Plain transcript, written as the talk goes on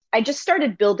I just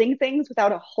started building things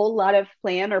without a whole lot of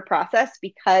plan or process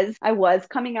because I was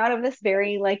coming out of this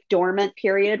very like dormant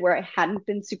period where I hadn't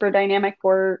been super dynamic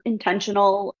or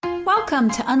intentional. Welcome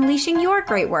to Unleashing Your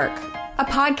Great Work, a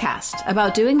podcast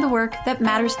about doing the work that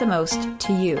matters the most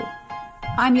to you.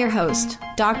 I'm your host,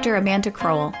 Dr. Amanda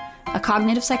Kroll, a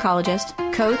cognitive psychologist,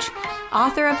 coach,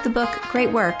 author of the book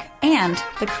Great Work, and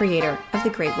the creator of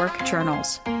the Great Work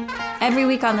Journals. Every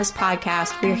week on this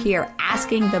podcast, we're here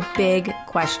asking the big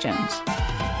questions.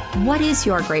 What is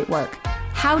your great work?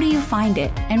 How do you find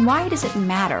it? And why does it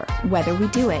matter whether we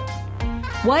do it?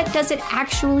 What does it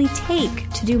actually take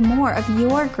to do more of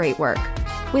your great work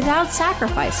without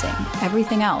sacrificing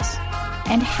everything else?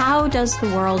 And how does the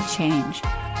world change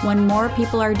when more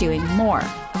people are doing more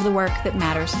of the work that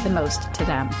matters the most to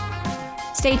them?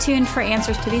 Stay tuned for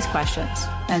answers to these questions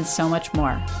and so much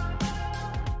more.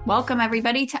 Welcome,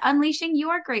 everybody, to Unleashing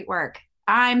Your Great Work.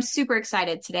 I'm super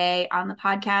excited today on the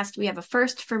podcast. We have a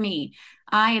first for me.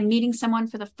 I am meeting someone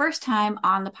for the first time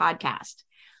on the podcast.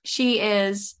 She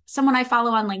is someone I follow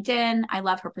on LinkedIn. I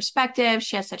love her perspective.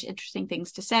 She has such interesting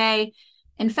things to say.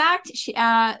 In fact,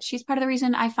 she's part of the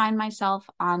reason I find myself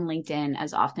on LinkedIn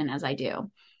as often as I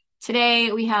do.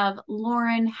 Today, we have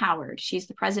Lauren Howard. She's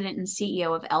the president and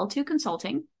CEO of L2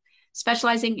 Consulting,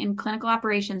 specializing in clinical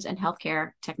operations and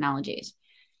healthcare technologies.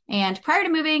 And prior to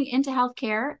moving into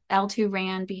healthcare, L2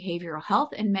 ran behavioral health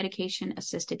and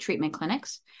medication-assisted treatment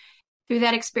clinics. Through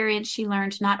that experience, she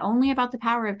learned not only about the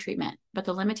power of treatment, but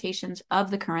the limitations of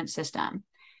the current system.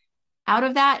 Out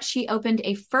of that, she opened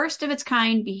a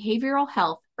first-of-its-kind behavioral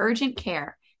health urgent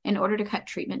care in order to cut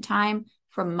treatment time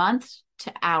from months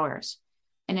to hours.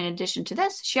 And in addition to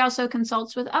this, she also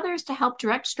consults with others to help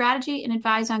direct strategy and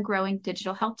advise on growing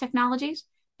digital health technologies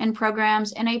and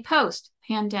programs in a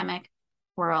post-pandemic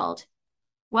world.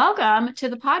 Welcome to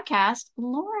the podcast,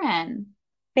 Lauren.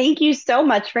 Thank you so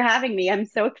much for having me. I'm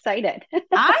so excited.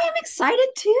 I am excited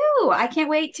too. I can't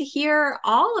wait to hear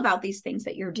all about these things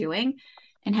that you're doing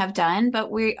and have done. But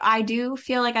I do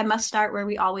feel like I must start where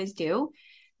we always do,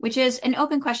 which is an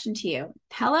open question to you.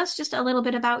 Tell us just a little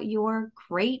bit about your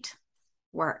great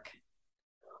work.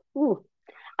 Ooh.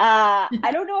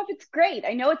 I don't know if it's great.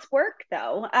 I know it's work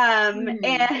though.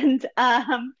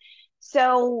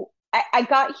 So I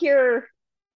got here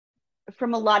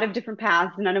from a lot of different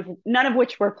paths, none of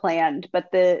which were planned. But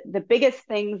the biggest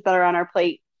things that are on our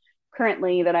plate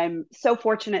currently that I'm so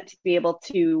fortunate to be able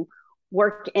to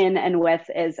work in and with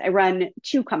is I run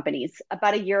two companies.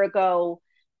 About a year ago,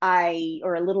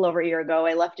 or a little over a year ago,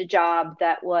 I left a job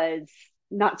that was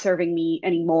not serving me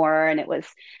anymore, and it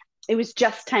was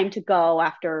just time to go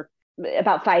after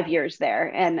about 5 years there.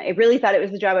 And I really thought it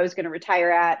was the job I was going to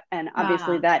retire at, and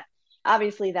obviously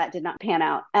that did not pan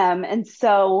out. And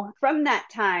so from that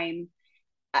time,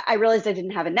 I realized I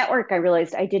didn't have a network. I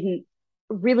realized I didn't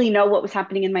really know what was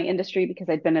happening in my industry because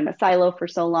I'd been in a silo for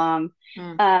so long.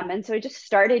 And so I just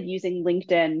started using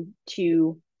LinkedIn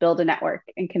to build a network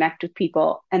and connect with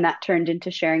people. And that turned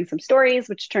into sharing some stories,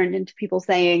 which turned into people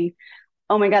saying,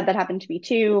 oh my God, that happened to me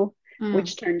too,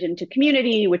 which turned into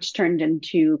community, which turned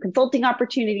into consulting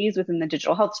opportunities within the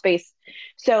digital health space.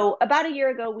 So about a year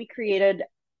ago, we created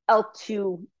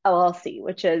L2 LLC,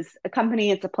 which is a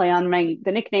company. It's a play on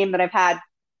the nickname that I've had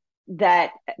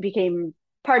that became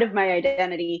part of my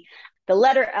identity. The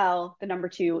letter L, the number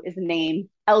 2 is the name.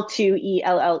 L2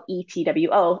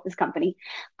 ELLETWO is company.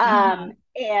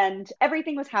 And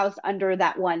everything was housed under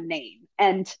that one name.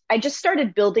 And I just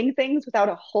started building things without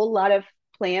a whole lot of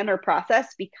plan or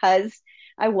process because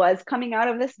I was coming out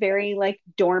of this very like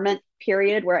dormant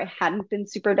period where I hadn't been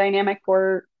super dynamic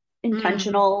or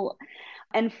intentional.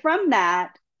 And from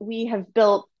that, we have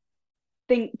built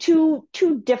two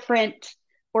different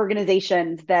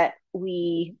organizations that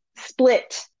we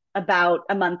split about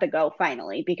a month ago,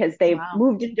 finally, because they've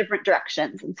moved in different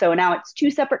directions. And so now it's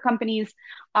two separate companies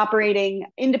operating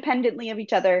independently of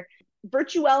each other.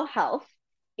 Virtuell Health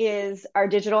is our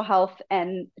digital health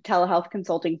and telehealth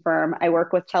consulting firm. I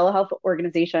work with telehealth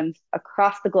organizations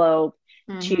across the globe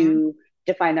to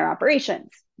define their operations,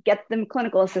 get them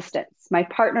clinical assistance. My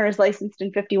partner is licensed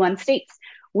in 51 states.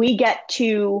 We get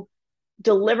to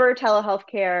deliver telehealth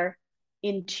care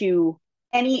into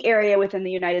any area within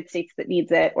the United States that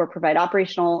needs it, or provide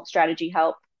operational strategy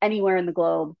help anywhere in the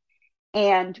globe.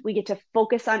 And we get to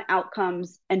focus on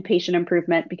outcomes and patient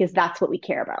improvement because that's what we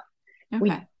care about.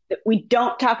 Okay. We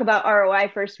don't talk about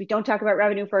ROI first. We don't talk about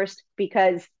revenue first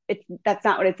because that's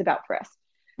not what it's about for us.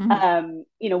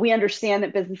 We understand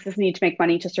that businesses need to make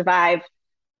money to survive,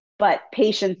 but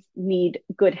patients need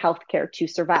good healthcare to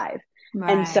survive.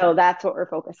 And Right. so that's what we're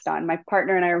focused on. My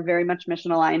partner and I are very much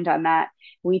mission aligned on that.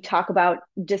 We talk about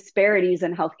disparities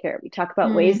in healthcare. We talk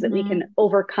about ways that we can Hmm.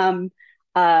 overcome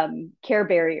care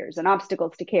barriers and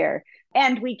obstacles to care.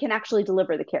 And we can actually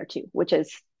deliver the care too, which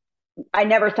is, I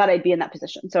never thought I'd be in that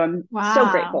position. So I'm so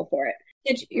Wow. grateful for it.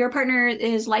 Your partner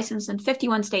is licensed in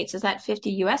 51 states. Is that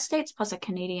 50 US states plus a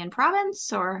Canadian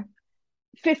province or?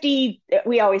 50,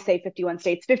 we always say 51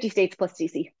 states, 50 states plus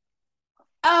DC.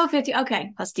 Oh, 50.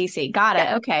 Okay. Plus DC. Got Yep.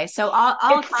 it. Okay. So all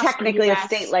It's across the technically a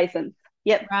state US. license.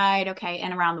 Yep. Right. Okay.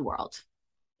 And around the world,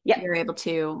 Yep. you're able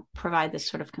to provide this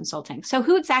sort of consulting. So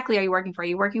who exactly are you working for? Are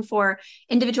you working for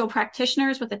individual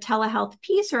practitioners with a telehealth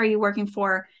piece, or are you working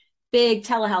for big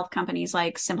telehealth companies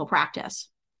like Simple Practice?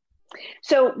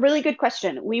 So, really good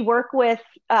question. We work with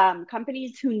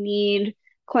companies who need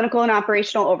clinical and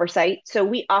operational oversight. So,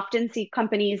 we often see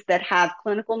companies that have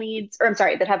clinical needs, or I'm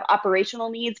sorry, that have operational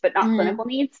needs, but not Mm-hmm. clinical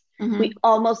needs. We Mm-hmm.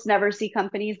 almost never see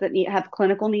companies that have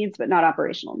clinical needs, but not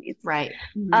operational needs. Right.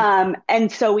 Mm-hmm.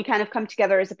 And so we kind of come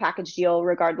together as a package deal,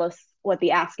 regardless what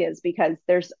the ask is, because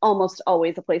there's almost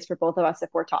always a place for both of us if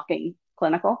we're talking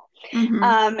clinical. Mm-hmm.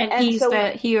 And And so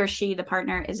he or she, the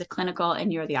partner, is a clinical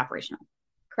and you're the operational.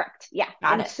 Correct. Yeah.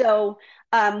 Got And it. so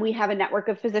we have a network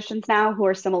of physicians now who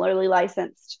are similarly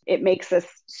licensed. It makes us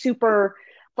super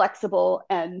flexible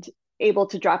and able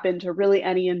to drop into really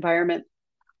any environment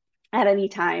at any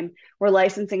time. We're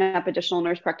licensing up additional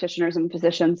nurse practitioners and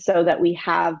physicians so that we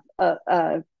have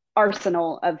a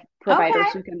arsenal of Okay. providers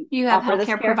who can You have offer this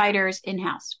healthcare care. providers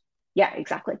in-house. Yeah,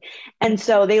 exactly. And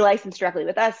so they license directly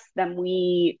with us. Then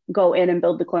we go in and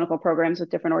build the clinical programs with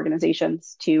different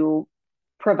organizations to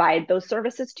provide those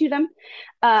services to them,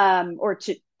 or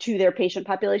to their patient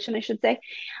population, I should say.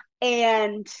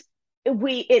 And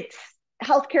it's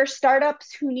healthcare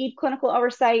startups who need clinical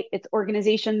oversight. It's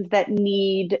organizations that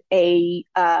need a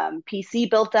PC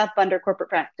built up under corporate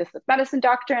practice of medicine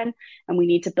doctrine, and we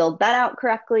need to build that out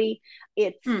correctly.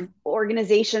 It's Hmm.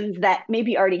 organizations that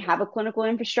maybe already have a clinical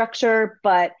infrastructure,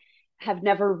 but have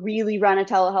never really run a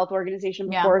telehealth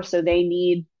organization Yeah. before, so they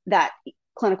need that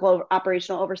clinical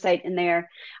operational oversight in there.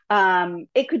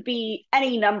 It could be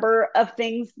any number of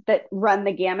things that run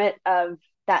the gamut of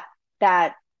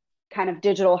that kind of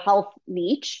digital health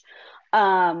niche.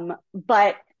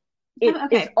 But it is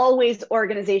Okay. always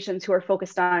organizations who are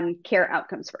focused on care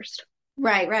outcomes first.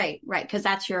 Right. Because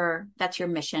that's your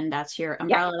mission, that's your Yeah,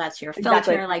 umbrella, that's your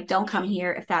exactly. filter. Like, don't come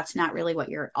here if that's not really what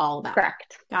you're all about.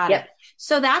 Correct. Got it. Yep.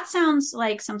 So that sounds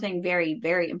like something very,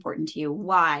 very important to you.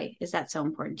 Why is that so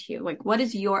important to you? Like, what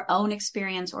is your own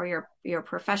experience or your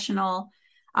professional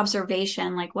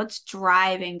observation? Like, what's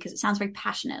driving? Because it sounds very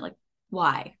passionate. Like,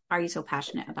 why are you so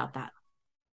passionate about that?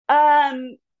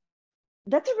 Um,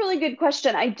 that's a really good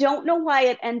question. I don't know why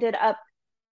it ended up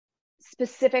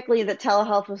specifically that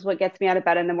telehealth was what gets me out of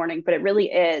bed in the morning, but it really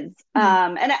is.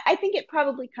 Hmm. And I think it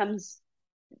probably comes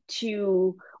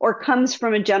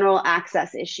from a general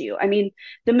access issue. I mean,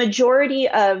 the majority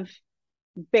of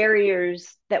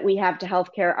barriers that we have to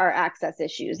healthcare are access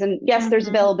issues. And yes, there's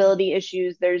Mm-hmm. availability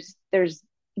issues, there's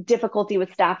difficulty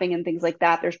with staffing and things like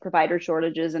that. There's provider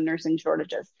shortages and nursing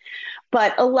shortages.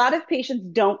 But a lot of patients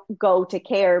don't go to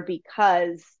care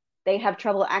because they have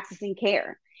trouble accessing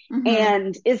care. Mm-hmm.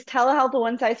 And is telehealth a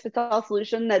one size fits all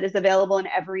solution that is available in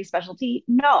every specialty?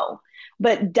 No.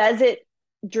 But does it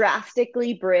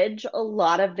drastically bridge a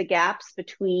lot of the gaps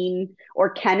between,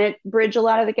 or can it bridge a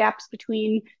lot of the gaps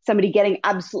between somebody getting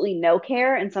absolutely no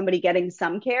care and somebody getting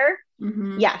some care?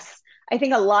 Mm-hmm. Yes. I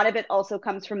think a lot of it also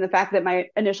comes from the fact that my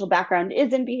initial background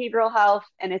is in behavioral health,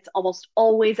 and it's almost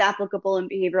always applicable in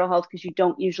behavioral health because you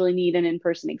don't usually need an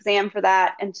in-person exam for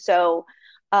that. And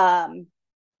um,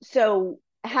 so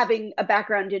having a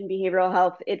background in behavioral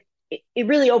health, it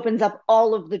really opens up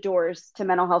all of the doors to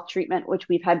mental health treatment, which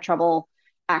we've had trouble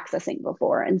accessing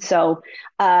before. And so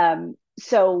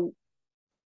the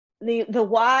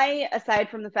why, aside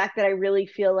from the fact that I really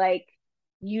feel like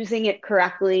using it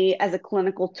correctly as a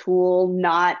clinical tool,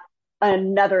 not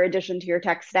another addition to your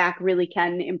tech stack, really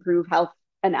can improve health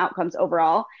and outcomes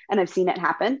overall. And I've seen it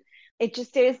happen. It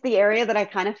just is the area that I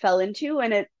kind of fell into,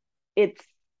 and it's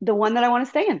the one that I want to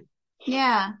stay in.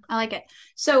 Yeah, I like it.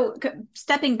 So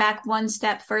stepping back one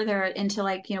step further into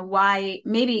like, why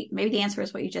maybe the answer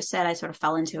is what you just said. I sort of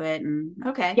fell into it and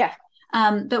okay. Yeah.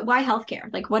 But why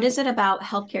healthcare? Like, what is it about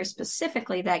healthcare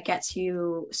specifically that gets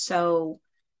you so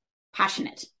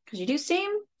passionate? Because you do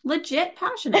seem legit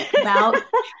passionate about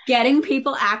getting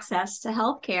people access to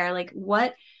healthcare. Like,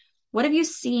 what have you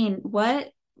seen? What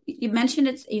you mentioned,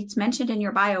 it's mentioned in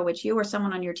your bio, which you or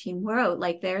someone on your team wrote.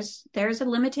 Like, there's a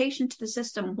limitation to the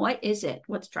system. What is it?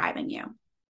 What's driving you?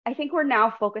 I think we're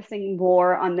now focusing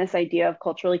more on this idea of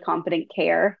culturally competent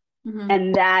care. Mm-hmm.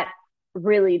 And that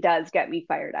really does get me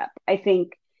fired up. I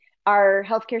think our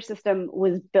healthcare system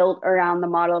was built around the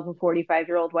model of a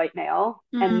 45-year-old white male.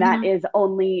 And that Mm-hmm. is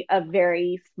only a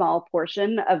very small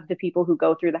portion of the people who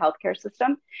go through the healthcare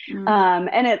system. Mm-hmm.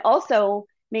 And it also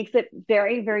makes it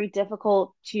very, very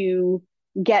difficult to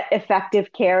get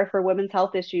effective care for women's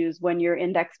health issues when your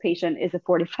index patient is a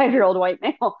 45-year-old white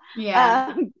male.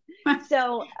 Yeah. Um,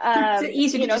 so, It's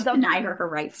easy to just the deny her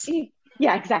rights.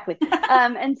 yeah, exactly.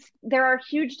 And there are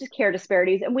huge care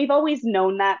disparities, and we've always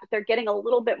known that, but they're getting a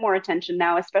little bit more attention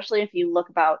now, especially if you look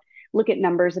at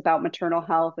numbers about maternal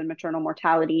health and maternal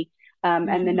mortality, and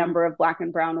the Mm-hmm. number of Black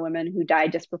and Brown women who die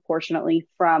disproportionately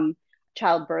from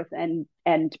childbirth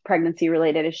and pregnancy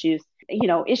related issues.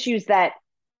 Issues that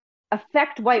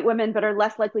affect white women but are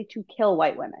less likely to kill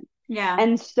white women. Yeah.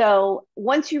 And so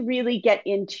once you really get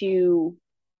into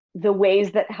the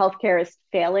ways that healthcare is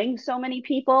failing so many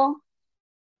people,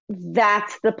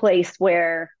 that's the place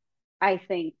where I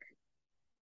think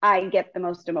I get the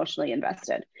most emotionally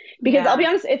invested. Because I'll Yeah. be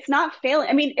honest, it's not failing.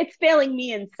 I mean, it's failing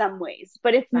me in some ways,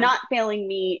 but it's Right. not failing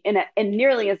me in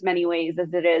nearly as many ways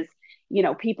as it is,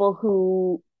 people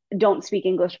who don't speak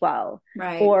English well,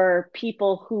 Right. or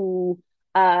people who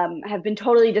have been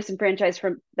totally disenfranchised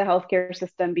from the healthcare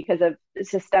system because of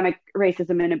systemic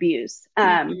racism and abuse.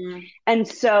 Mm-hmm. And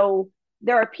so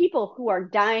there are people who are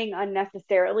dying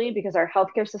unnecessarily because our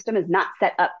healthcare system is not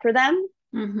set up for them,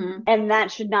 Mm-hmm. and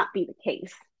that should not be the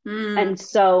case. Mm. And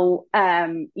so,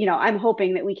 I'm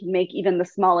hoping that we can make even the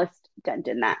smallest dent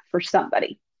in that for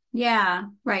somebody. Yeah.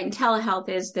 Right. And telehealth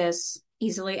is this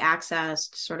easily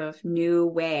accessed sort of new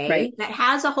way Right. that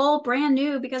has a whole brand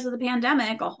new, because of the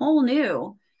pandemic, a whole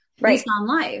new lease Right. on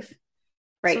life. So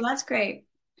Right. that's great.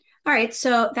 All right.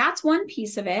 So that's one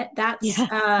piece of it. That's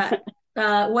Yeah.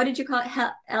 what did you call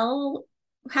it? L,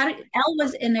 how did L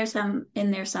was in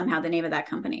there somehow, the name of that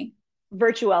company.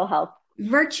 Virtual health.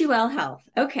 Virtual Health.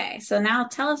 Okay. So now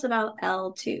tell us about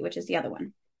L2, which is the other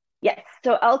one. Yes.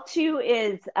 So L2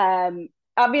 is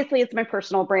obviously it's my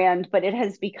personal brand, but it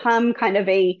has become kind of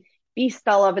a beast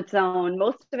all of its own.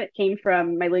 Most of it came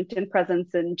from my LinkedIn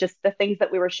presence and just the things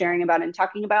that we were sharing about and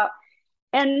talking about.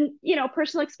 And,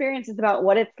 personal experience is about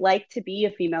what it's like to be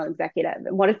a female executive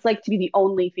and what it's like to be the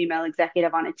only female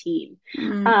executive on a team.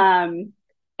 Mm, Um,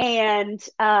 and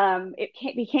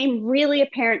it became really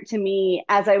apparent to me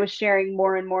as I was sharing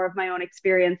more and more of my own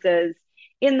experiences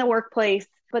in the workplace,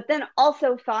 but then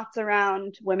also thoughts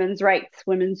around women's rights,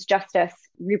 women's justice,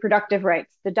 reproductive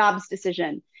rights, the Dobbs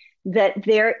decision, that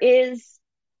there is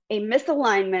a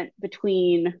misalignment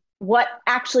between what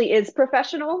actually is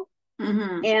professional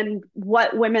hmm and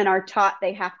what women are taught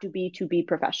they have to be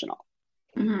professional.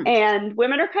 hmm And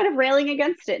women are kind of railing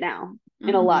against it now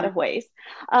in a lot hmm of ways.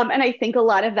 And I think a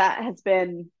lot of that has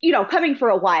been, coming for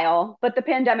a while, but the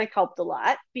pandemic helped a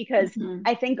lot because hmm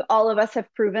I think all of us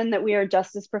have proven that we are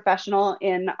just as professional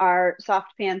in our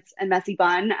soft pants and messy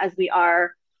bun as we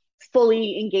are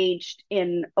fully engaged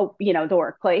in, the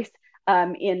workplace,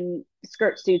 in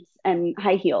skirt suits and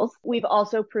high heels. We've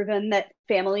also proven that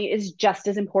family is just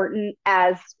as important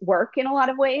as work in a lot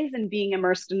of ways, and being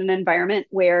immersed in an environment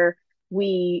where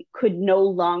we could no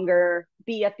longer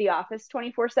be at the office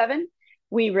 24/7.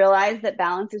 We realized that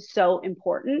balance is so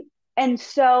important. And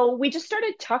so we just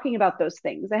started talking about those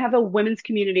things. I have a women's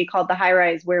community called the High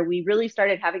Rise where we really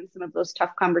started having some of those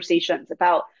tough conversations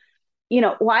about,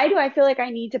 why do I feel like I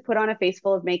need to put on a face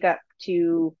full of makeup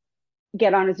to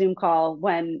get on a Zoom call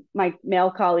when my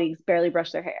male colleagues barely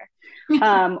brush their hair?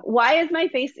 Why is my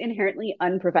face inherently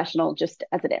unprofessional just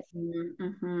as it is?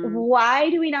 hmm Why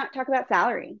do we not talk about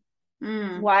salary?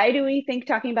 mm Why do we think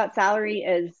talking about salary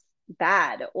is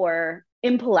bad or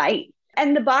impolite?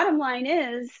 And the bottom line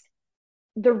is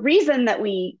the reason that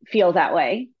we feel that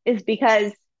way is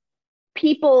because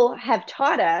people have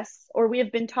taught us, or we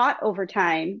have been taught over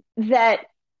time, that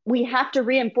we have to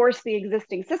reinforce the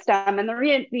existing system. And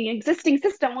the existing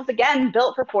system was, again,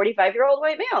 built for 45-year-old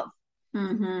white males,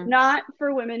 hmm not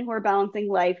for women who are balancing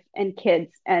life and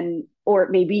kids, and or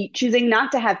maybe choosing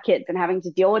not to have kids and having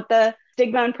to deal with the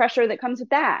stigma and pressure that comes with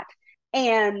that,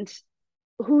 and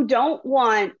who don't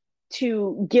want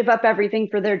to give up everything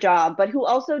for their job, but who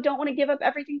also don't want to give up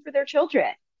everything for their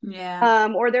children, Yeah.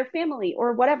 or their family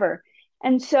or whatever.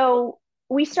 And so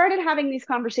we started having these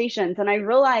conversations, and I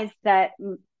realized that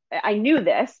I knew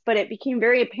this, but it became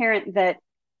very apparent that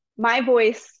my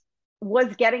voice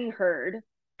was getting heard,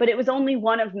 but it was only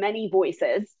one of many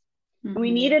voices. And we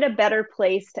hmm needed a better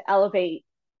place to elevate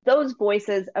those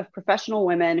voices of professional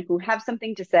women who have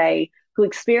something to say, who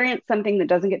experience something that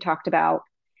doesn't get talked about,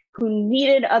 who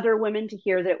needed other women to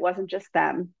hear that it wasn't just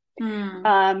them.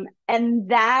 And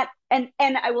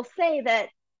I will say that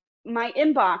my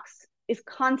inbox is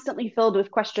constantly filled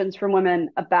with questions from women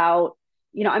about,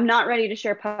 I'm not ready to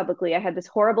share publicly. I had this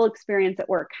horrible experience at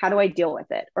work. How do I deal with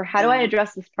it? Or how do I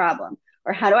address this problem?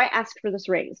 Or how do I ask for this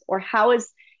raise? Or how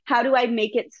do I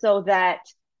make it so that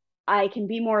I can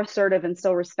be more assertive and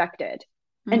still respected?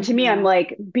 And to me, I'm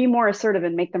like, be more assertive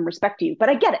and make them respect you. But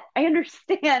I get it. I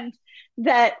understand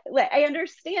that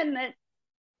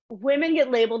women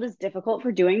get labeled as difficult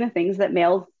for doing the things that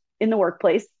males in the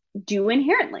workplace do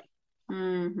inherently.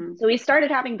 So we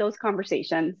started having those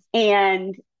conversations,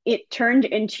 and it turned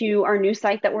into our new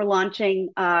site that we're launching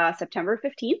September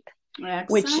 15th,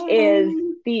 which is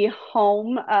the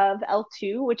home of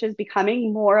L2, which is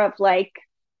becoming more of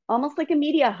almost like a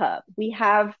media hub. We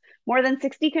have more than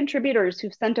 60 contributors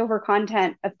who've sent over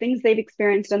content of things they've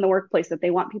experienced in the workplace that they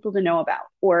want people to know about,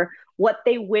 or what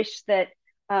they wish that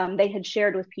they had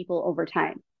shared with people over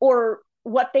time, or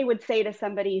what they would say to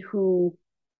somebody who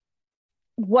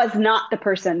was not the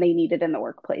person they needed in the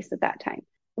workplace at that time.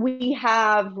 We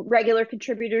have regular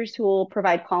contributors who will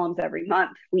provide columns every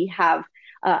month. We have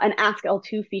an Ask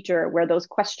L2 feature where those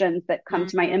questions that come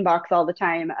to my inbox all the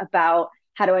time about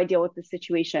how do I deal with this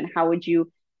situation? How would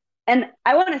you? And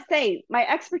I want to say my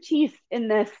expertise in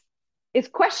this is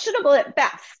questionable at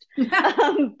best.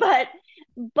 But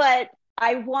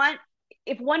I want,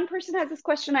 if one person has this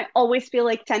question, I always feel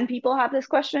like 10 people have this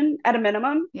question at a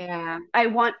minimum. Yeah. I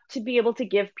want to be able to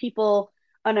give people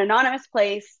an anonymous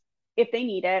place if they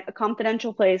need it, a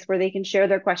confidential place where they can share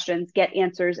their questions, get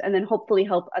answers, and then hopefully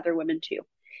help other women too.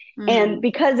 And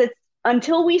because it's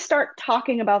until we start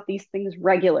talking about these things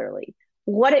regularly,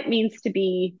 what it means to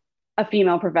be a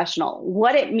female professional,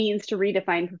 what it means to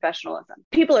redefine professionalism,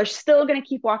 people are still going to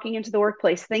keep walking into the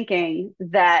workplace thinking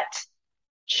that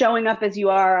showing up as you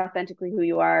are, authentically who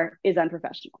you are, is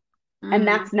unprofessional. And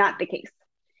that's not the case.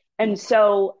 And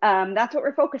so that's what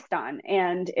we're focused on.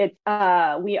 And it's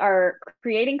we are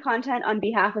creating content on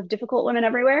behalf of difficult women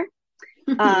everywhere.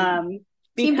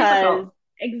 Because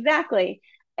exactly.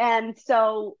 And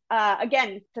so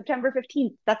again, September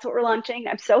 15th, that's what we're launching.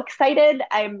 I'm so excited.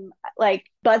 I'm like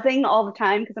buzzing all the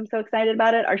time because I'm so excited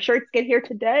about it. Our shirts get here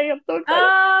today. I'm so excited.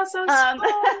 Oh, so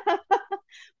small.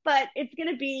 But it's going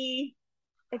to be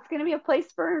a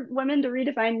place for women to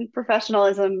redefine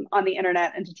professionalism on the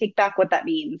internet and to take back what that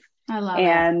means. I love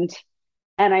it.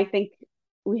 And I think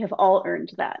we have all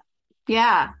earned that.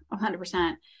 Yeah,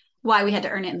 100%. Why we had to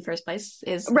earn it in the first place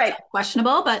is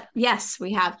questionable, but yes,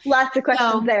 we have. Lots of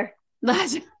questions there.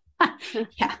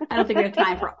 Yeah, I don't think we have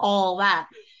time for all that.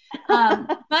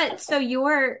 But so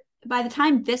by the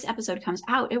time this episode comes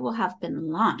out, it will have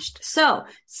been launched. So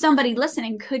somebody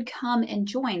listening could come and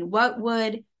join. What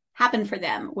would happen for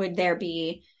them? Would there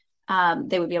be,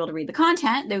 they would be able to read the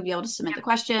content, they would be able to submit the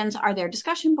questions. Are there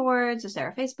discussion boards? Is there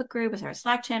a Facebook group? Is there a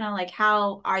Slack channel? Like,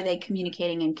 how are they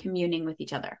communicating and communing with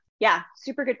each other? Yeah,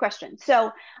 super good question.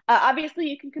 So obviously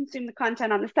you can consume the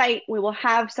content on the site. We will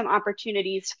have some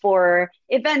opportunities for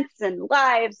events and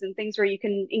lives and things where you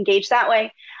can engage that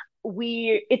way.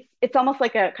 It's almost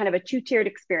like a kind of a two-tiered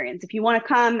experience. If you want to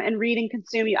come and read and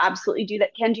consume, you absolutely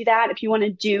can do that. If you want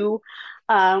to do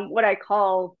what I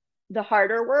call the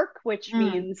harder work, which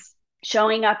means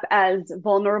showing up as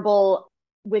vulnerable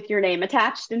with your name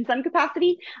attached in some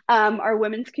capacity, our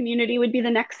women's community would be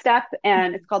the next step.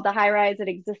 And it's called the High Rise.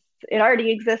 It already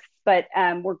exists, but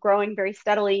we're growing very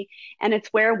steadily. And it's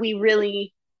where we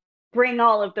really bring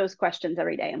all of those questions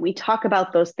every day. And we talk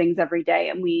about those things every day.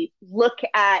 And we look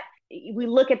at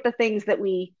the things that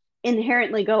we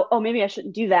inherently go, oh, maybe I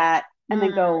shouldn't do that. And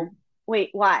then go, wait,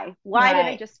 why? Why did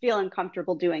I just feel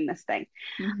uncomfortable doing this thing?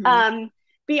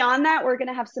 Beyond that, we're going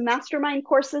to have some mastermind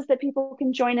courses that people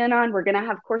can join in on. We're going to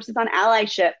have courses on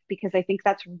allyship because I think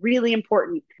that's really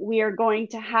important. We are going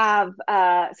to have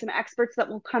some experts that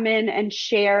will come in and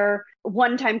share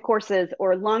one-time courses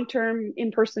or long-term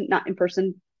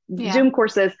Zoom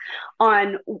courses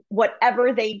on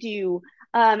whatever they do.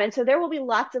 And so there will be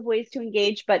lots of ways to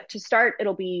engage, but to start,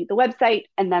 it'll be the website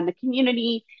and then the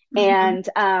community. And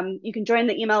you can join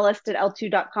the email list at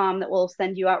l2.com that will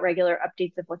send you out regular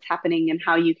updates of what's happening and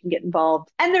how you can get involved.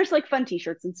 And there's like fun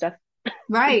t-shirts and stuff.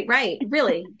 Right.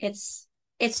 Really.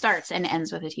 It starts and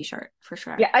ends with a t-shirt for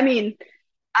sure. Yeah. I mean,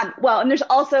 and there's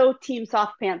also Team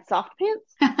Soft Pants.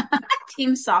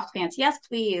 Team Soft Pants. Yes,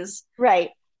 please.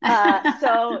 Right.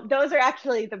 So those are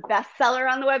actually the best seller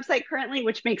on the website currently,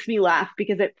 which makes me laugh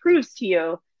because it proves to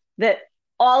you that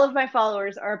all of my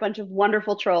followers are a bunch of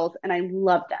wonderful trolls and I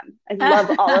love them. I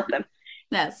love all of them.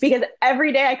 Yes. Because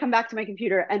every day I come back to my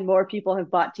computer and more people have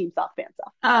bought Team Soft Pants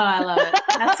off. Oh, I love it.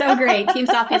 That's so great. Team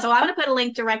Soft Pants. Well, I'm going to put a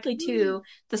link directly to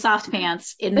the soft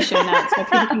pants in the show notes so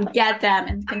people can get them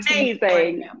and continue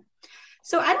supporting Amazing. you.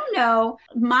 So I don't know.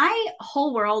 My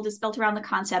whole world is built around the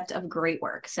concept of great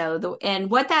work.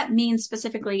 And what that means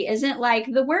specifically isn't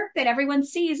like the work that everyone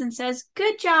sees and says,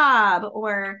 good job,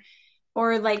 or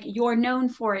like you're known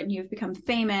for it and you've become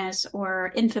famous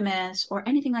or infamous or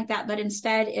anything like that, but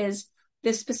instead is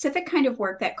this specific kind of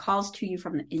work that calls to you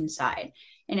from the inside.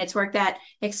 And it's work that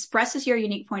expresses your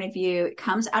unique point of view. It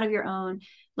comes out of your own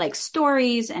like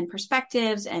stories and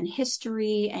perspectives and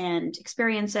history and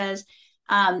experiences.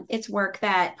 It's work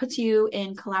that puts you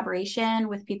in collaboration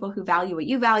with people who value what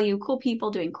you value, cool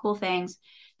people doing cool things,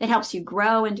 that helps you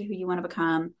grow into who you want to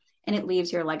become, and it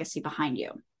leaves your legacy behind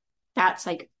you. That's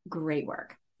like great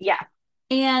work. Yeah.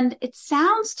 And it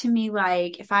sounds to me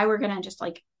like if I were going to just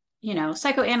like,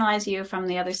 psychoanalyze you from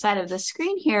the other side of the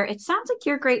screen here, it sounds like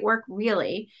your great work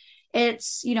really,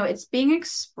 it's being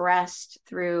expressed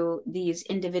through these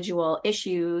individual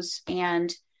issues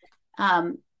and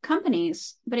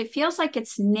companies, but it feels like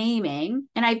it's naming,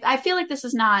 and I feel like this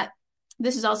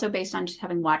is also based on just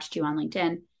having watched you on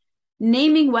LinkedIn,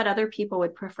 naming what other people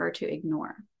would prefer to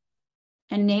ignore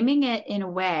and naming it in a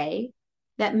way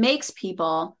that makes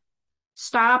people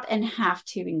stop and have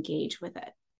to engage with it.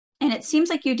 And it seems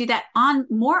like you do that on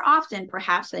more often,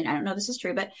 perhaps, and I don't know if this is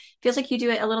true, but it feels like you do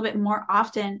it a little bit more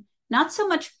often, not so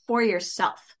much for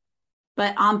yourself,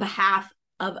 but on behalf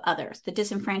of others, the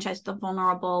disenfranchised, the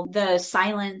vulnerable, the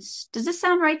silenced. Does this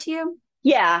sound right to you?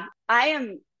 Yeah, I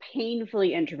am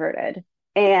painfully introverted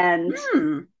and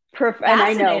and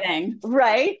I know,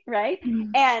 right.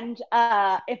 And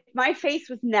if my face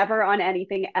was never on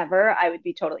anything ever, I would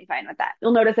be totally fine with that.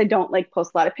 You'll notice I don't like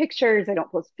post a lot of pictures. I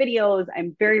don't post videos.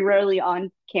 I'm very rarely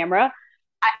on camera.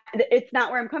 It's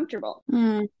not where I'm comfortable.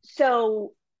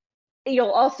 So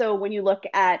you'll also, when you look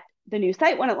at the new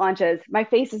site when it launches, my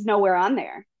face is nowhere on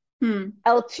there.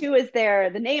 L2 is there.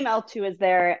 The name L2 is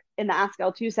there in the Ask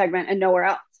L2 segment and nowhere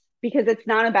else, because it's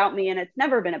not about me and it's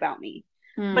never been about me.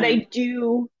 But I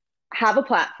do have a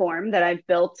platform that I've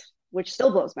built, which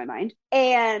still blows my mind.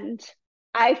 And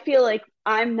I feel like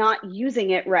I'm not using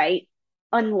it right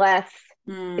unless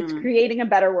it's creating a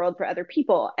better world for other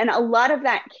people. And a lot of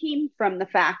that came from the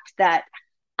fact that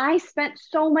I spent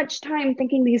so much time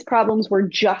thinking these problems were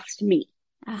just me.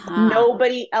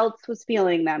 Nobody else was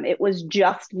feeling them. It was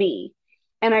just me.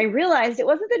 And I realized it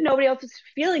wasn't that nobody else was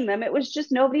feeling them. It was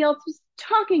just nobody else was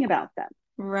talking about them.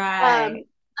 Right.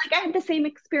 Like I had the same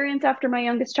experience after my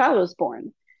youngest child was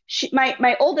born.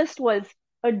 My oldest was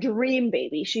a dream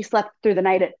baby. She slept through the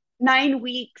night at 9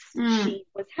 weeks. She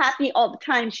was happy all the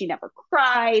time. She never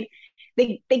cried.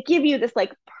 They give you this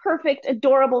like perfect,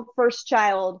 adorable first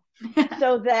child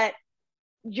so that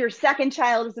your second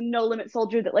child is a no limit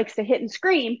soldier that likes to hit and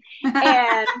scream.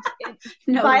 And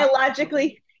it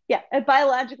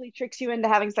biologically tricks you into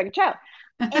having a second child.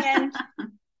 And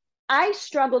I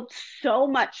struggled so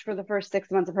much for the first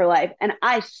 6 months of her life, and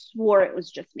I swore it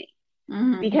was just me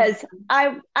because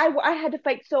I had to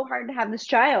fight so hard to have this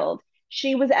child.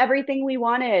 She was everything we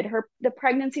wanted. The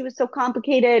pregnancy was so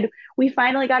complicated. We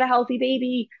finally got a healthy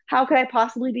baby. How could I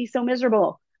possibly be so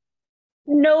miserable?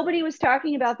 Nobody was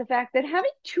talking about the fact that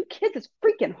having 2 kids is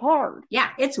freaking hard.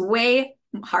 Yeah, it's way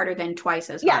harder than twice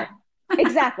as hard. Yeah,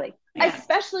 exactly.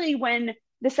 Especially when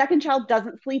the second child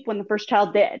doesn't sleep when the first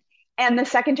child did. And the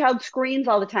second child screams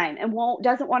all the time and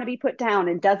doesn't want to be put down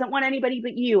and doesn't want anybody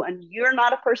but you. And you're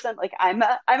not a person like I'm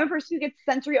a person who gets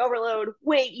sensory overload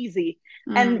way easy.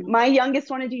 And my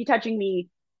youngest wanted to be touching me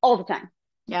all the time.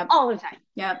 Yep. All the time.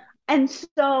 Yep. And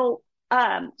so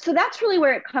that's really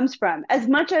where it comes from. As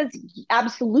much as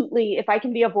absolutely, if I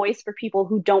can be a voice for people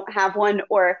who don't have one,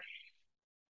 or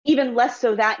even less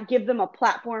so that, give them a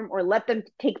platform or let them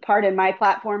take part in my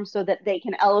platform so that they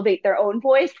can elevate their own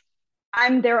voice,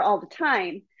 I'm there all the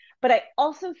time. But I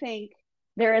also think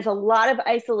there is a lot of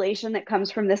isolation that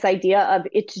comes from this idea of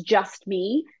it's just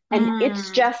me. And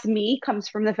it's just me comes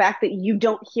from the fact that you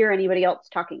don't hear anybody else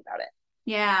talking about it.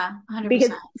 Yeah, 100%.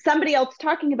 Because somebody else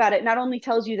talking about it not only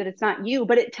tells you that it's not you,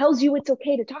 but it tells you it's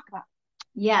okay to talk about it.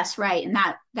 Yes, right. And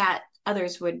that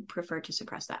others would prefer to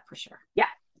suppress that for sure. Yeah,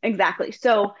 exactly.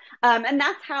 So, and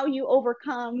that's how you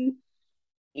overcome,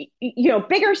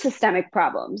 bigger systemic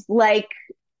problems like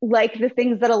the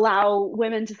things that allow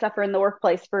women to suffer in the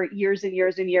workplace for years and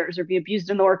years and years, or be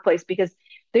abused in the workplace because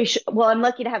I'm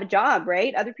lucky to have a job,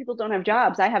 right? Other people don't have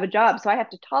jobs. I have a job, so I have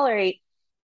to tolerate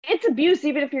it's abuse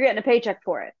even if you're getting a paycheck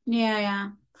for it. Yeah,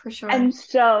 for sure. And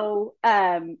so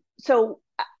I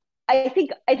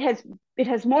think it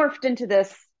has morphed into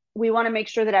this we want to make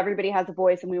sure that everybody has a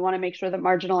voice, and we want to make sure that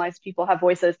marginalized people have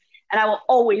voices. And I will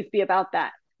always be about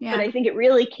that. Yeah. But I think it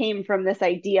really came from this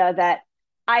idea that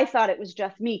I thought it was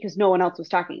just me because no one else was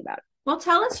talking about it. Well,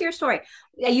 tell us your story.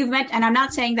 You've met, and I'm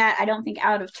not saying that I don't think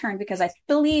out of turn, because I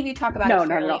believe you talk about it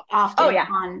fairly often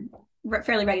on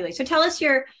fairly regularly. So tell us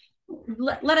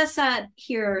let us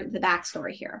hear the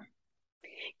backstory here.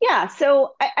 Yeah.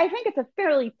 So I think it's a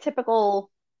fairly typical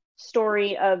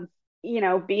story of,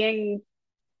 being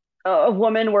a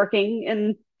woman working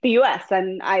in the US,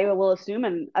 and I will assume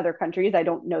in other countries, I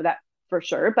don't know that for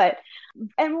sure,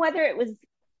 and whether it was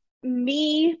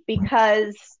me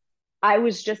because I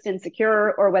was just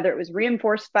insecure, or whether it was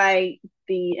reinforced by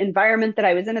the environment that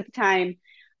I was in at the time,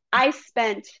 I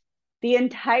spent the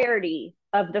entirety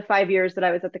of the 5 years that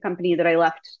I was at the company that I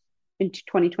left in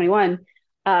 2021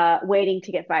 waiting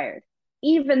to get fired,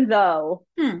 even though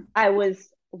I was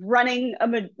running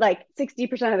like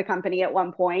 60% of the company at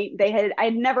one point.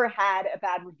 I'd never had a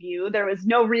bad review. There was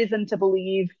no reason to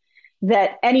believe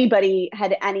that anybody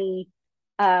had any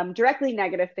directly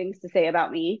negative things to say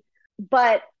about me.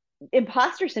 But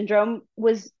imposter syndrome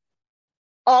was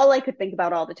all I could think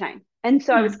about all the time. And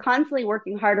so I was constantly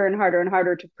working harder and harder and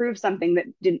harder to prove something that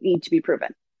didn't need to be proven.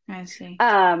 I see.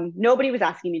 Nobody was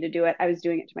asking me to do it. I was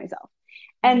doing it to myself.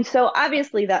 And so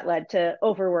obviously that led to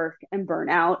overwork and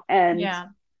burnout and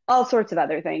all sorts of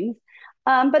other things.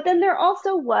 But then there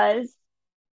also was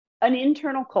an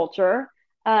internal culture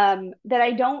that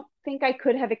I don't think I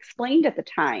could have explained at the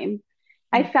time.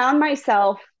 I found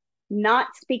myself not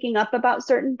speaking up about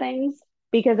certain things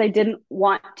because I didn't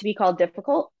want to be called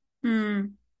difficult.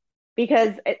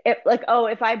 Because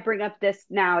if I bring up this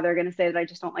now, they're going to say that I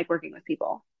just don't like working with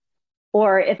people.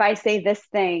 Or if I say this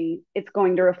thing, it's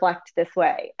going to reflect this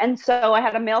way. And so I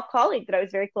had a male colleague that I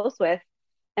was very close with.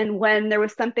 And when there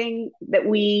was something that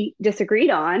we disagreed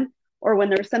on, or when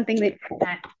there was something that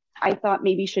I thought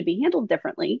maybe should be handled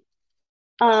differently,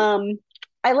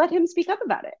 I let him speak up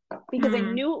about it because I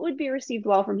knew it would be received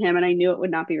well from him, and I knew it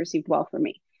would not be received well from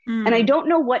me. And I don't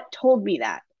know what told me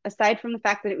that, aside from the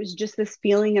fact that it was just this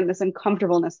feeling and this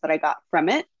uncomfortableness that I got from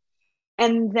it.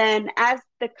 And then as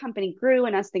the company grew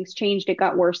and as things changed, it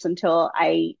got worse until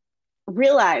I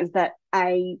realized that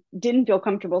I didn't feel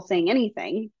comfortable saying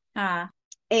anything.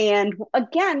 And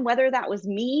again, whether that was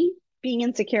me being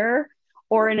insecure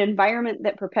or an environment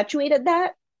that perpetuated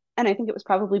that, and I think it was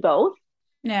probably both.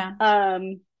 There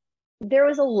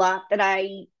was a lot that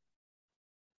I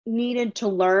needed to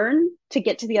learn to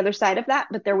get to the other side of that,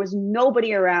 but there was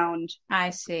nobody around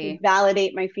to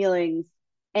validate my feelings.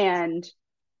 And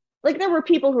like, there were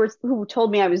people who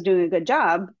told me I was doing a good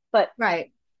job, but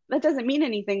that doesn't mean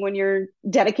anything when you're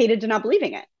dedicated to not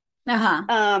believing it.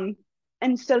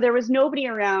 And so there was nobody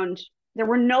around. There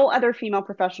were no other female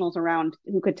professionals around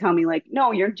who could tell me, like,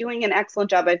 no, you're doing an excellent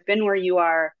job. I've been where you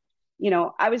are.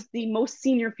 I was the most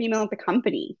senior female at the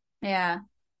company. There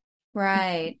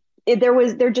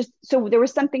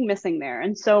was something missing there.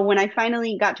 And so when I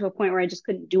finally got to a point where I just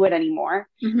couldn't do it anymore,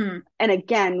 and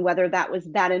again, whether that was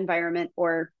that environment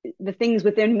or the things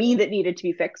within me that needed to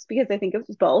be fixed, because I think it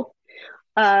was both,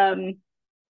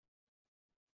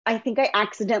 I think I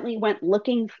accidentally went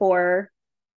looking for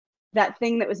that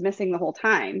thing that was missing the whole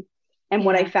time. And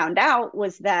what I found out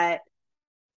was that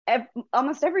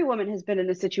almost every woman has been in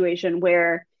a situation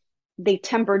where they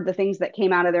tempered the things that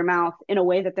came out of their mouth in a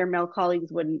way that their male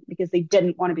colleagues wouldn't, because they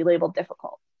didn't want to be labeled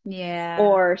difficult.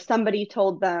 Or somebody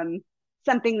told them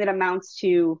something that amounts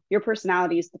to, your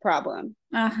personality is the problem.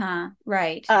 When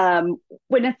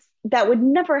that would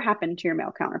never happen to your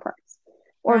male counterparts,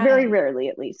 or very rarely,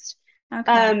 at least.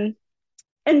 And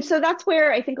so that's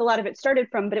where I think a lot of it started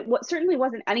from, but it certainly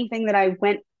wasn't anything that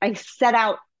I set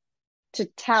out to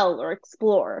tell or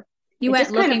explore. You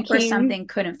went looking for something,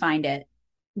 couldn't find it,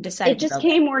 decided it just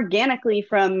came organically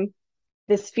from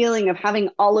this feeling of having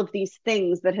all of these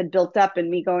things that had built up, and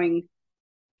me going,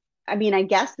 I mean, I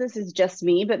guess this is just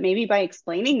me, but maybe by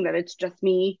explaining that it's just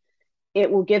me,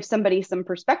 it will give somebody some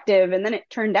perspective. And then it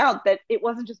turned out that it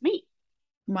wasn't just me.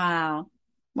 Wow.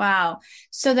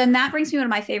 So then that brings me one of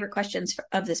my favorite questions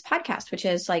of this podcast, which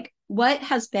is like, what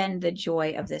has been the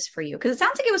joy of this for you? Because it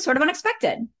sounds like it was sort of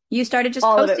unexpected. You started just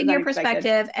posting your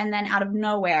perspective, and then out of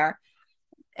nowhere,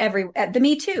 the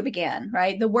Me Too began,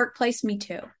 right? The workplace Me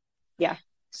Too.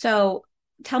 So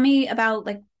tell me about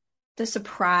like the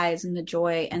surprise and the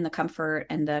joy and the comfort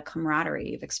and the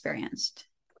camaraderie you've experienced.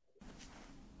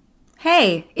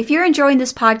 Hey, if you're enjoying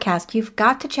this podcast, you've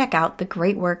got to check out the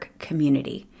Great Work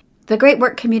Community. The Great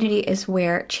Work Community is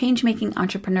where change-making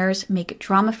entrepreneurs make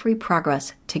drama-free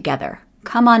progress together.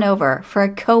 Come on over for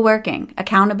a co-working,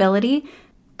 accountability,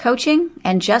 coaching,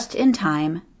 and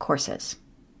just-in-time courses.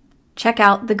 Check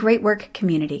out the Great Work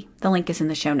community. The link is in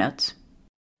the show notes.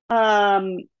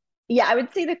 Yeah, I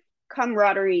would say the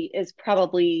camaraderie is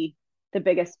probably the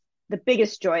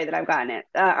biggest joy that I've gotten it.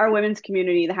 Our women's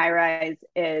community, the High Rise,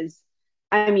 is,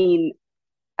 I mean,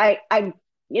 I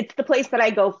it's the place that I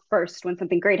go first when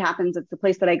something great happens. It's the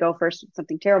place that I go first when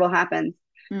something terrible happens.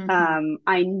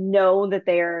 I know that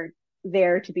they're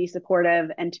there to be supportive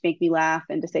and to make me laugh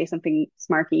and to say something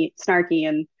snarky,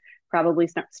 and probably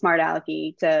smart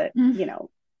alecky to,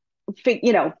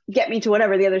 get me to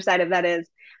whatever the other side of that is.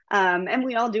 And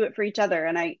we all do it for each other.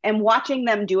 And I am watching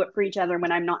them do it for each other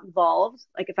when I'm not involved.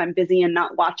 Like if I'm busy and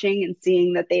not watching, and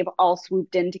seeing that they've all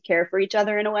swooped in to care for each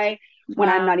other in a way when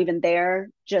I'm not even there.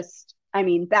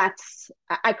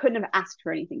 I couldn't have asked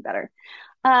for anything better.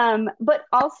 But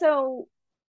also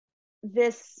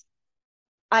this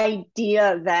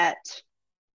idea that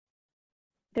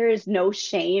there is no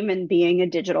shame in being a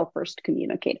digital first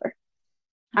communicator.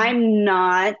 I'm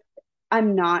not, you're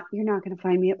not going to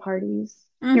find me at parties.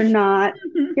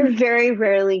 You're very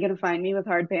rarely going to find me with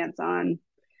hard pants on.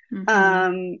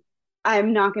 I'm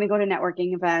not going to go to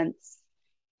networking events,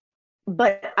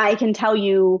 but I can tell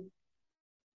you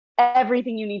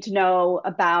everything you need to know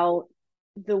about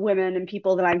the women and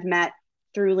people that I've met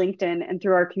through LinkedIn and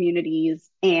through our communities.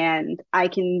 And I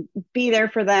can be there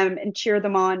for them and cheer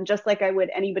them on just like I would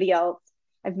anybody else.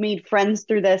 I've made friends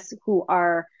through this who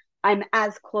I'm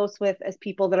as close with as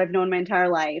people that I've known my entire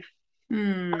life.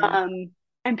 And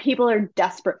people are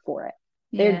desperate for it.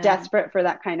 They're desperate for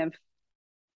that kind of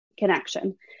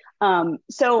connection.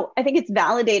 So I think it's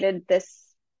validated this,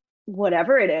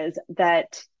 whatever it is,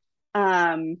 that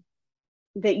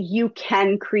you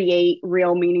can create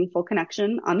real meaningful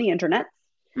connection on the internet.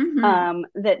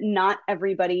 That not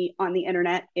everybody on the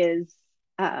internet is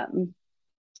a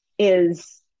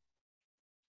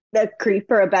creep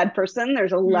or a bad person.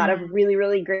 There's a lot of really,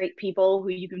 really great people who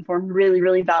you can form really,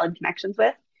 really valid connections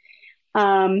with.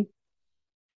 And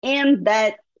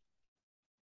that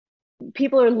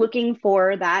people are looking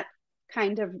for that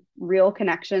kind of real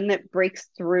connection that breaks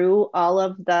through all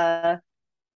of the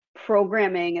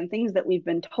programming and things that we've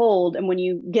been told. And when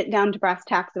you get down to brass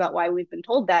tacks about why we've been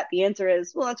told that, the answer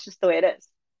is, well, that's just the way it is.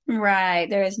 Right.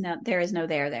 There is no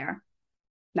there.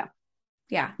 No.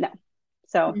 Yeah. No.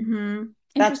 So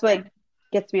that's what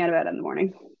gets me out of bed in the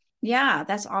morning. Yeah,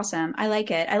 that's awesome. I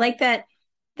like it. I like that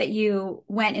you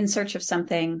went in search of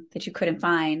something that you couldn't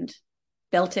find,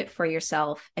 built it for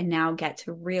yourself, and now get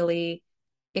to really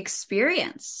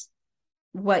experience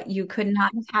what you could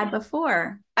not have had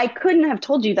before. I couldn't have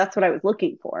told you that's what I was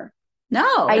looking for.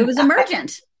 No, it was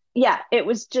emergent. It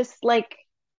was just like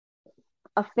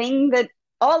a thing that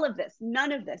all of this,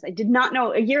 none of this, I did not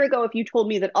know. A year ago, if you told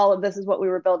me that all of this is what we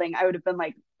were building, I would have been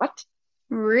like, what?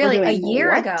 Really? A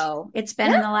year ago? It's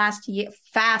been in the last year.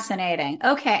 Fascinating.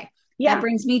 Okay. Yeah. That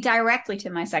brings me directly to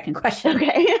my second question.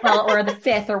 Okay. Well, or the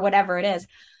fifth or whatever it is.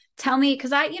 Tell me,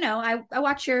 because I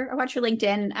watch your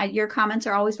LinkedIn. Your comments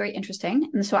are always very interesting.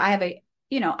 And so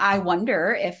I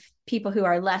wonder if people who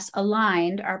are less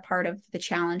aligned are part of the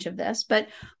challenge of this. But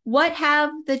what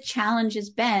have the challenges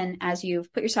been as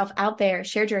you've put yourself out there,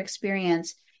 shared your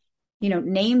experience,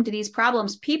 named these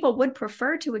problems people would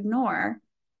prefer to ignore?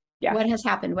 Yeah. What has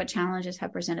happened? What challenges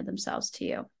have presented themselves to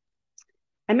you?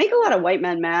 I make a lot of white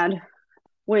men mad,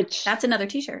 which... That's another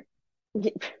t-shirt.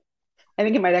 I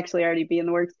think it might actually already be in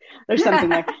the works. There's something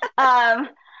there.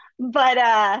 But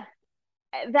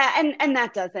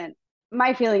that doesn't,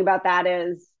 my feeling about that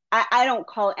is I don't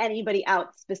call anybody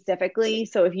out specifically.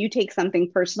 So if you take something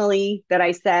personally that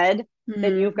I said,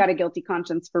 then you've got a guilty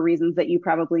conscience for reasons that you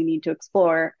probably need to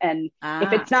explore. And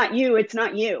if it's not you, it's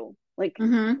not you. Like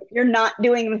if you're not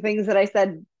doing the things that I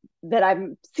said that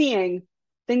I'm seeing,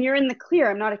 then you're in the clear.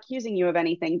 I'm not accusing you of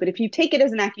anything. But if you take it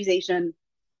as an accusation,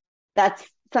 that's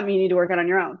something you need to work out on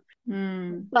your own.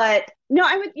 But no,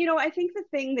 I think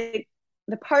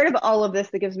the part of all of this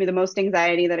that gives me the most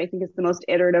anxiety, that I think is the most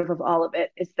iterative of all of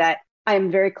it, is that I am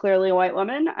very clearly a white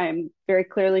woman. I'm very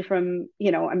clearly from,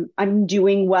 I'm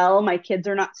doing well. My kids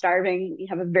are not starving. We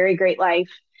have a very great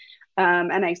life.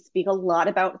 And I speak a lot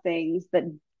about things that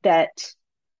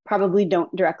probably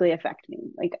don't directly affect me.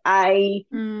 Like I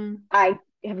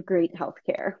have great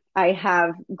healthcare. I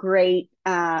have great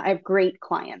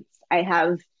clients. I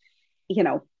have,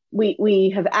 we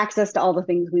have access to all the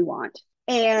things we want.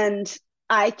 And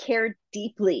I care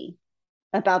deeply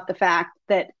about the fact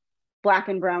that Black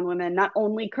and brown women not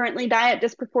only currently die at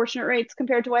disproportionate rates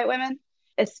compared to white women,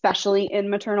 especially in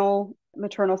maternal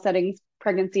settings,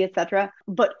 pregnancy, etc.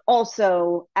 But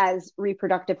also as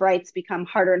reproductive rights become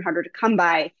harder and harder to come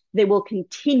by, they will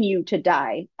continue to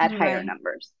die at higher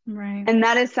numbers. Right. And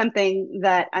that is something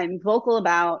that I'm vocal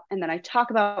about and that I talk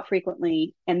about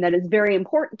frequently and that is very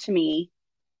important to me.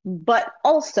 But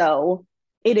also,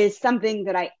 it is something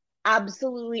that I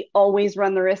absolutely always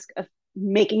run the risk of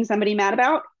making somebody mad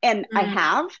about. And I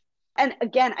have. And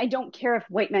again, I don't care if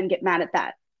white men get mad at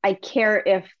that. I care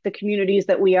if the communities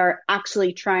that we are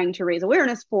actually trying to raise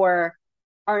awareness for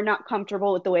are not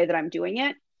comfortable with the way that I'm doing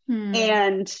it.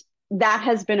 And that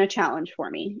has been a challenge for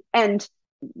me, and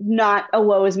not a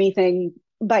woe is me thing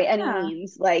by any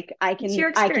means. Like I can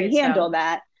handle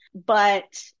that, but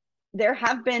there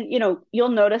have been, you'll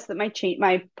notice that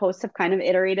my posts have kind of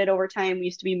iterated over time. We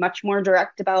used to be much more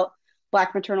direct about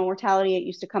Black maternal mortality. It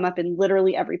used to come up in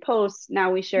literally every post.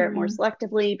 Now we share it more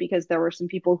selectively because there were some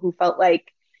people who felt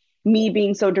like me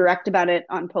being so direct about it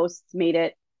on posts made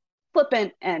it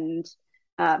flippant and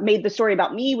made the story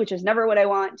about me, which is never what I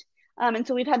want. And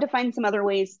so we've had to find some other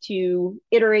ways to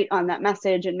iterate on that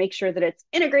message and make sure that it's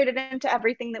integrated into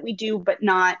everything that we do, but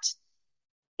not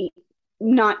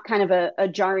kind of a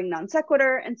jarring non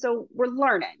sequitur. And so we're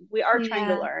learning. We are trying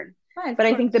to learn. Right, but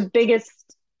I think the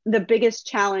biggest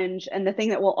challenge, and the thing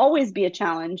that will always be a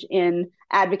challenge in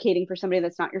advocating for somebody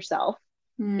that's not yourself,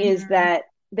 is that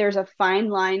there's a fine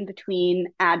line between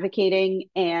advocating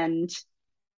and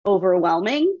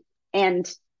overwhelming.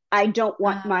 And I don't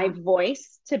want my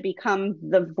voice to become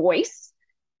the voice.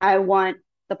 I want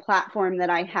the platform that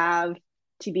I have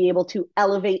to be able to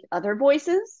elevate other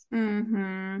voices.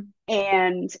 And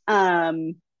I'm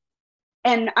not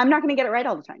going to get it right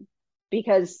all the time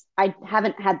because I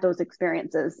haven't had those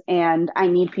experiences, and I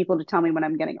need people to tell me when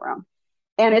I'm getting it wrong.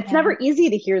 And it's never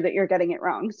easy to hear that you're getting it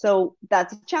wrong. So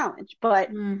that's a challenge, but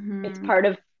it's part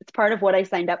of what I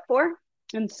signed up for.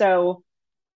 And so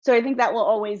I think that will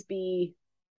always be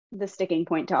the sticking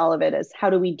point to all of it, is how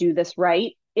do we do this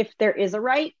right? If there is a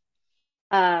right.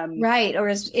 Right. Or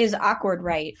is awkward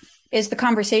right? Is the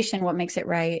conversation what makes it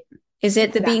right? Is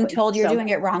it the being told you're doing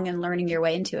it wrong and learning your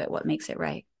way into it what makes it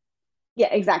right?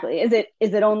 Yeah, exactly. Is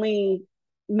it only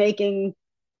making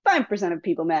 5% of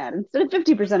people mad instead of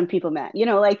 50% of people mad?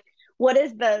 Like what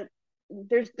is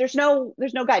there's no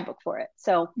guidebook for it.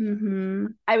 So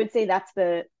I would say that's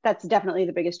definitely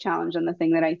the biggest challenge, and the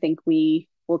thing that I think we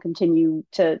will continue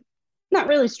to not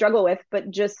really struggle with, but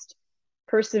just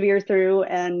persevere through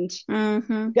and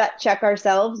gut check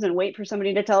ourselves and wait for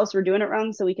somebody to tell us we're doing it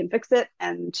wrong so we can fix it,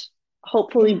 and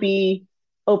hopefully be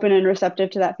open and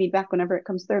receptive to that feedback whenever it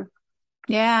comes through.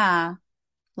 Yeah.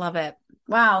 Love it.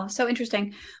 Wow. So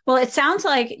interesting. Well, it sounds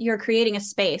like you're creating a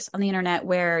space on the internet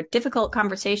where difficult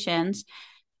conversations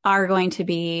are going to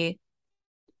be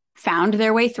found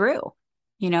their way through,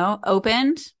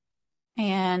 opened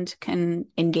and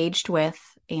engaged with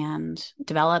and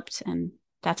developed. And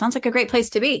that sounds like a great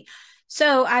place to be.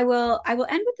 So I will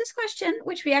end with this question,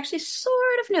 which we actually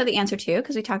sort of know the answer to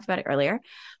because we talked about it earlier.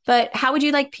 But how would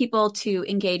you like people to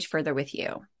engage further with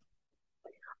you?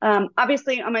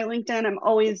 Obviously on my LinkedIn, I'm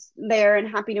always there and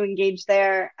happy to engage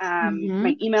there.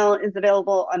 My email is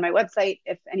available on my website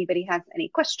if anybody has any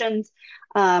questions.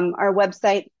 Our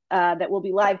website that will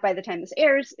be live by the time this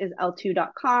airs is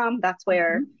l2.com. That's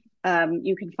where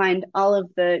you can find all of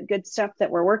the good stuff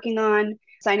that we're working on.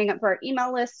 Signing up for our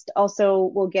email list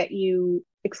also will get you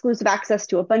exclusive access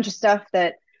to a bunch of stuff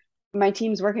that my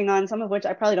team's working on, some of which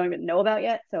I probably don't even know about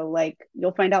yet. So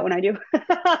you'll find out when I do.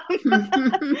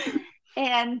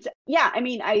 And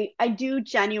I do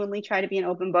genuinely try to be an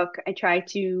open book. I try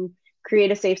to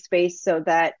create a safe space so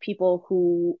that people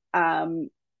who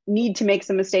need to make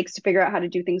some mistakes to figure out how to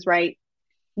do things right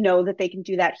know that they can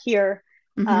do that here,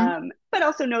 but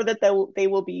also know that they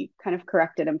will be kind of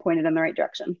corrected and pointed in the right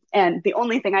direction. And the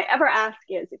only thing I ever ask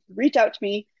is, if you reach out to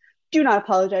me, do not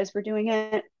apologize for doing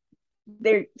it.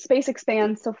 Their space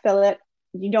expands, so fill it.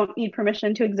 You don't need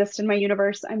permission to exist in my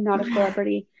universe. I'm not a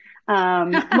celebrity.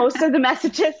 Most of the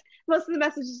messages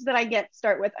that I get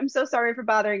start with, "I'm so sorry for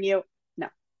bothering you." No,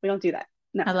 we don't do that.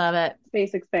 No, I love it.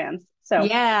 Space expands. So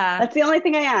that's the only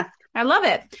thing I ask. I love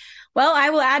it. Well, I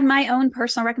will add my own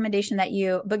personal recommendation that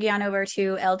you boogie on over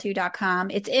to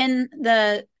l2.com. It's in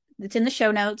the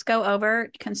show notes. Go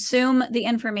over, consume the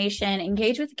information,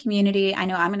 engage with the community. I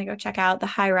know I'm going to go check out the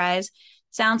High Rise.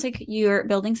 Sounds like you're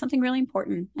building something really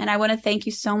important. And I want to thank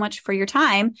you so much for your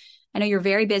time. I know you're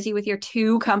very busy with your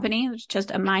 2 company, which is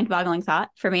just a mind-boggling thought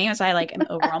for me, as I am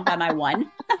overwhelmed by my 1.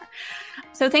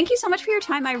 So thank you so much for your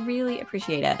time. I really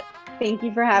appreciate it. Thank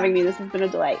you for having me. This has been a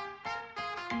delight.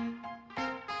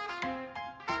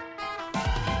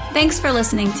 Thanks for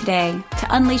listening today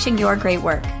to Unleashing Your Great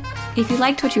Work. If you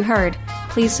liked what you heard,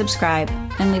 please subscribe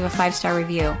and leave a 5-star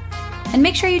review. And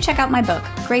make sure you check out my book,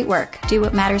 Great Work, Do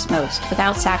What Matters Most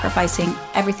Without Sacrificing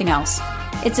Everything Else.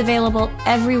 It's available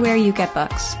everywhere you get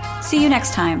books. See you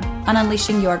next time on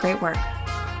Unleashing Your Great Work.